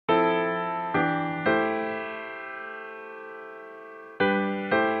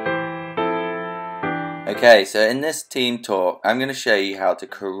Okay, so in this team talk, I'm going to show you how to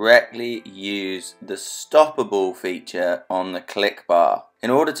correctly use the stoppable feature on the click bar. In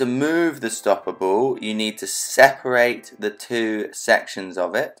order to move the stoppable, you need to separate the two sections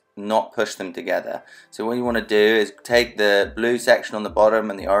of it, not push them together. So what you want to do is take the blue section on the bottom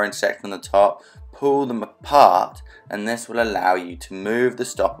and the orange section on the top, pull them apart, and this will allow you to move the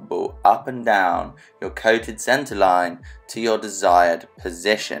stoppable up and down your coated center line to your desired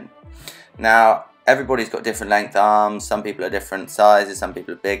position. Now, everybody's got different length arms, some people are different sizes, some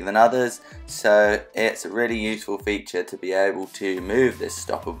people are bigger than others, so it's a really useful feature to be able to move this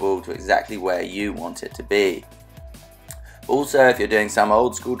stoppable to exactly where you want it to be. Also, if you're doing some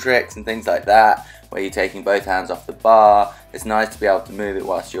old school tricks and things like that, where you're taking both hands off the bar, it's nice to be able to move it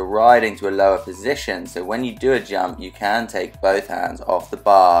whilst you're riding to a lower position, so when you do a jump you can take both hands off the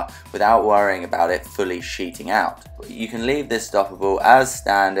bar without worrying about it fully sheeting out. You can leave this stoppable as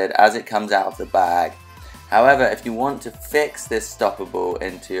standard as it comes out of the bag. However, if you want to fix this stoppable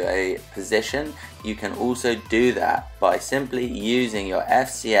into a position, you can also do that by simply using your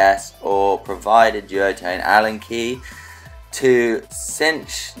FCS or provided Duotone Allen key to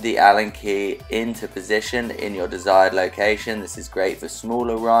cinch the Allen key into position in your desired location. This is great for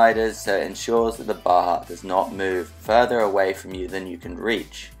smaller riders, so it ensures that the bar does not move further away from you than you can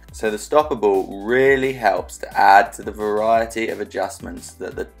reach. So the stoppable really helps to add to the variety of adjustments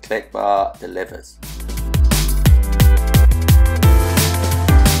that the click bar delivers.